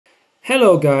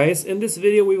Hello guys, in this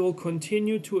video we will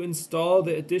continue to install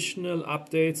the additional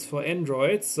updates for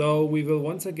Android. So we will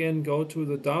once again go to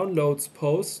the downloads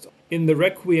post in the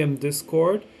Requiem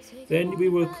Discord. Then we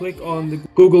will click on the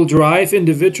Google Drive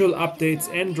individual updates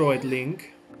Android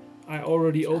link. I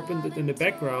already opened it in the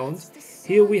background.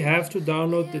 Here we have to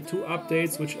download the two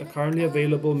updates which are currently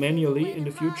available manually. In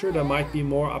the future there might be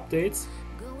more updates.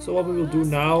 So what we will do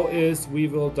now is we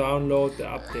will download the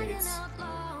updates.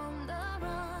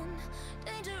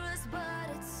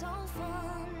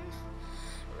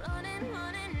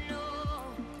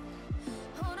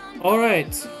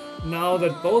 Alright, now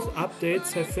that both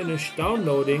updates have finished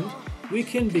downloading, we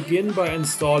can begin by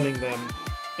installing them.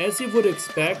 As you would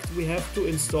expect, we have to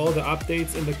install the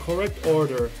updates in the correct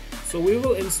order. So we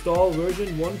will install version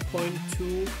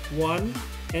 1.2.1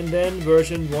 and then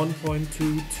version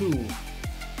 1.2.2.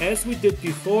 As we did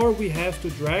before, we have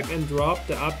to drag and drop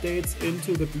the updates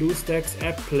into the BlueStacks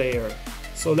app player.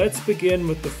 So let's begin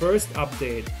with the first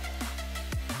update.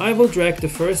 I will drag the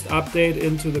first update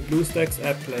into the BlueStacks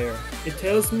app player. It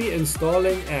tells me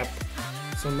installing app.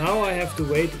 So now I have to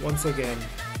wait once again.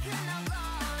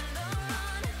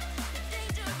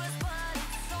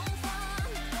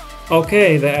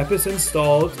 Okay, the app is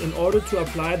installed. In order to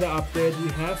apply the update,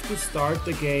 we have to start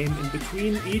the game in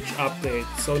between each update.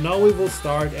 So now we will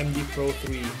start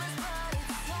MDPro3.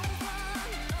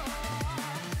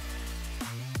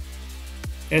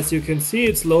 As you can see,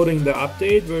 it's loading the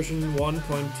update version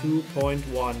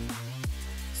 1.2.1.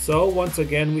 So once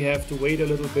again we have to wait a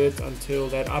little bit until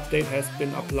that update has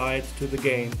been applied to the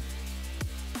game.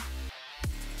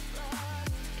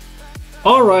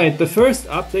 Alright, the first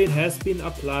update has been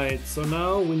applied, so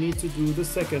now we need to do the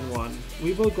second one.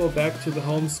 We will go back to the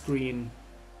home screen.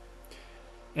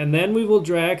 And then we will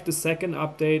drag the second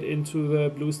update into the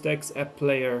BlueStacks app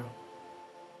player.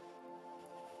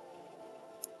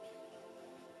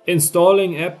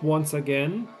 Installing app once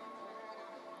again.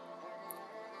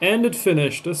 And it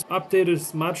finished. This update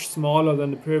is much smaller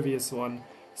than the previous one.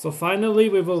 So finally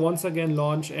we will once again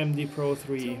launch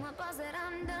MDPro3.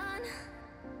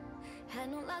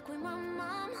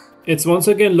 It's once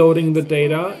again loading the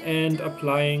data and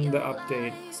applying the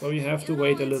update. So you have to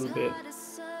wait a little bit.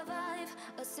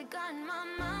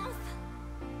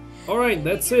 Alright,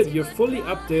 that's it. You're fully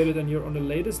updated and you're on the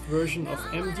latest version of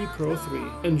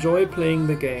MDPro3. Enjoy playing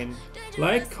the game.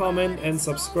 Like, comment and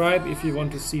subscribe if you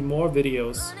want to see more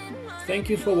videos. Thank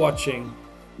you for watching.